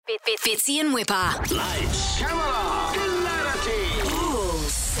Fitzy and Whipper. Lights, camera, clarity. Ooh,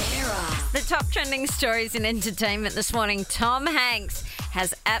 Sarah. The top trending stories in entertainment this morning. Tom Hanks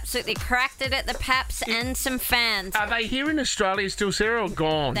has absolutely cracked it at the Paps and some fans. Are they here in Australia still, Sarah, or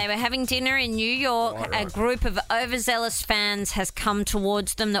gone? They were having dinner in New York. A group of overzealous fans has come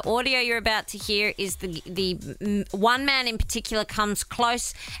towards them. The audio you're about to hear is the one man in particular comes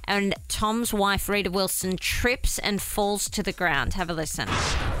close, and Tom's wife, Rita Wilson, trips and falls to the ground. Have a listen.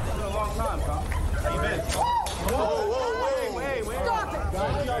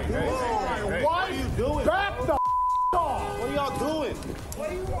 What are you doing? Back the off! What are y'all doing?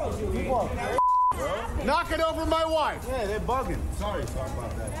 Knock it over my wife. Yeah, they're bugging. Sorry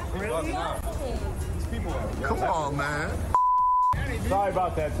about that. They're bugging out. These people are. Come on, man. Sorry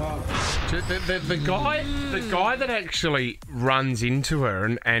about that, Tom. The guy that actually runs into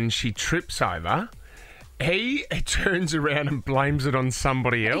her and she trips over, he turns around and blames it on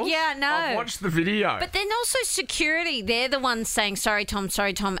somebody else. Yeah, no. I've watched the video. But then also security, they're the ones saying, sorry, Tom,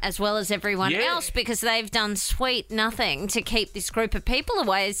 as well as everyone else, because they've done sweet nothing to keep this group of people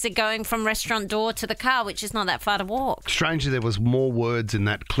away as they're going from restaurant door to the car, which is not that far to walk. Strangely, there was more words in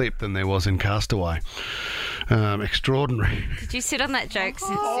that clip than there was in Castaway. Extraordinary. Did you sit on that joke? No,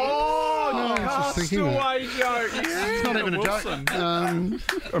 I was just thinking that. Castaway joke. It's not even a joke.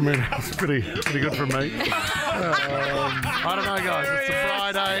 I mean, it's pretty good for me. I don't know, guys. It's a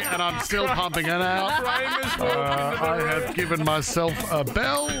Friday and I'm still pumping it out. I have given myself a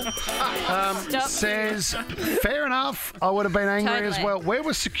bell. Says, fair enough. I would have been angry as well. Where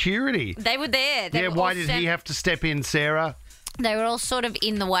was security? They were there. Why did he have to step in, Sarah? They were all sort of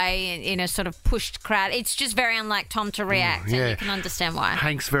in the way in a sort of pushed crowd. It's just very unlike Tom to react, and you can understand why.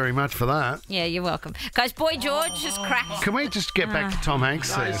 Thanks very much for that. Yeah, you're welcome. Guys, Boy George has cracked. Can we just get back to Tom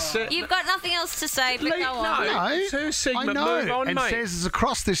Hanks? You've got nothing else to say, but go on. No, it's her segment. I know. Move on, and mate. Says is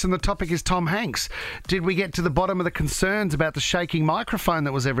across this, and the topic is Tom Hanks. Did we get to the bottom of the concerns about the shaking microphone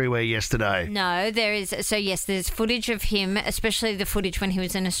that was everywhere yesterday? No, there is. So, yes, there's footage of him, especially the footage when he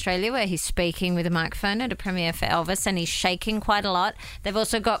was in Australia where he's speaking with a microphone at a premiere for Elvis, and he's shaking quite a lot. They've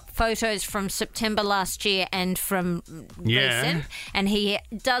also got photos from September last year and from recent, and he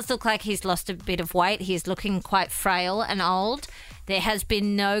does look like he's lost a bit of weight. He's looking quite frail and old. There has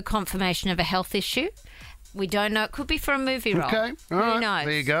been no confirmation of a health issue. We don't know. It could be for a movie role. Okay. All right. Who knows?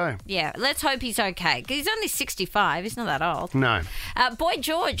 There you go. Yeah, let's hope he's okay. 'Cause he's only 65. He's not that old. No. Boy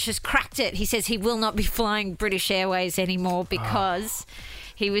George has cracked it. He says he will not be flying British Airways anymore because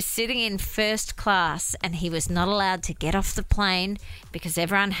he was sitting in first class and he was not allowed to get off the plane because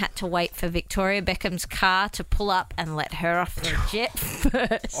everyone had to wait for Victoria Beckham's car to pull up and let her off the jet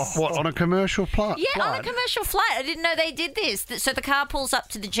first. What, on a commercial flight? Yeah, on a commercial flight. I didn't know they did this. So the car pulls up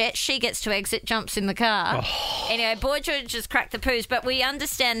to the jet, she gets to exit, jumps in the car. Anyway, Boy George just cracked the poos, but we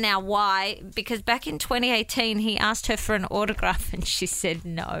understand now why, because back in 2018 he asked her for an autograph and she said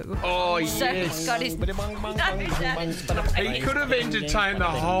no. Oh, So yes. he got his... He could have entertained the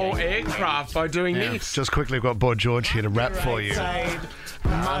whole aircraft by doing this. Just quickly, we've got Boy George here to rap for you.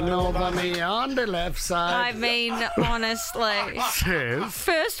 Man over me on the left I side. mean, honestly. Says,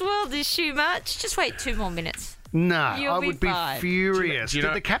 First world issue much? Just wait 2 more minutes. no, You'll I be would be fine. furious. Do you know-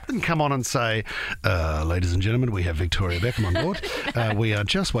 Did the captain come on and say, ladies and gentlemen, we have Victoria Beckham on board. We are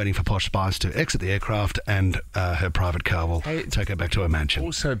just waiting for Posh Spice to exit the aircraft and her private car will take her back to her mansion.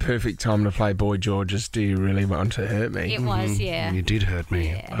 Also, perfect time to play Boy George's Do You Really Want to Hurt Me? It was, yeah. You did hurt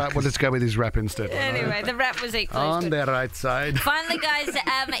me. But well, let's go with his rap instead. Anyway, the rap was equally as On good. the right side. Finally, guys,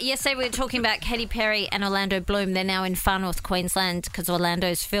 yesterday we were talking about Katy Perry and Orlando Bloom. They're now in Far North Queensland because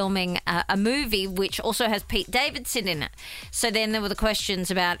Orlando's filming a movie which also has Pete Davidson in it. So then there were the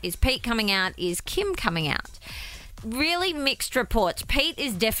questions about, is Pete coming out? Is Kim coming out? Really mixed reports. Pete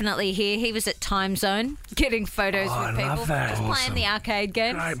is definitely here. He was at Time Zone getting photos with people. love that. Just playing the arcade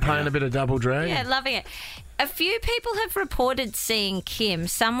games. Right, playing a bit of Double Dragon. Yeah, loving it. A few people have reported seeing Kim.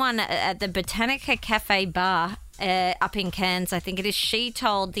 Someone at the Botanica Cafe bar up in Cairns, I think it is, she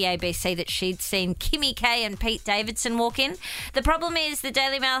told the ABC that she'd seen Kimmy K and Pete Davidson walk in. The problem is the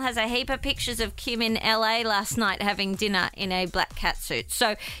Daily Mail has a heap of pictures of Kim in LA last night having dinner in a black catsuit.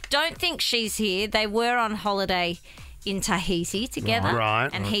 So don't think she's here. They were on holiday in Tahiti together. Right.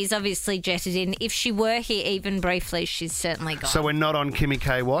 And he's obviously jetted in. If she were here even briefly, she's certainly gone. So we're not on Kimmy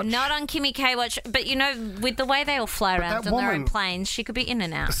K watch? Not on Kimmy K watch, but you know, with the way they all fly around that on their own woman- planes, she could be in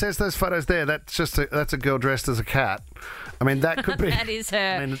and out. Says those photos there, that's a girl dressed as a cat. I mean, that could be... That is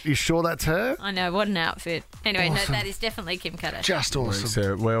her. I mean, you sure that's her? I know, what an outfit. Anyway, no, that is definitely Kim Kardashian. Just awesome.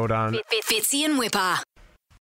 So, well done. Fitzy and Whipper.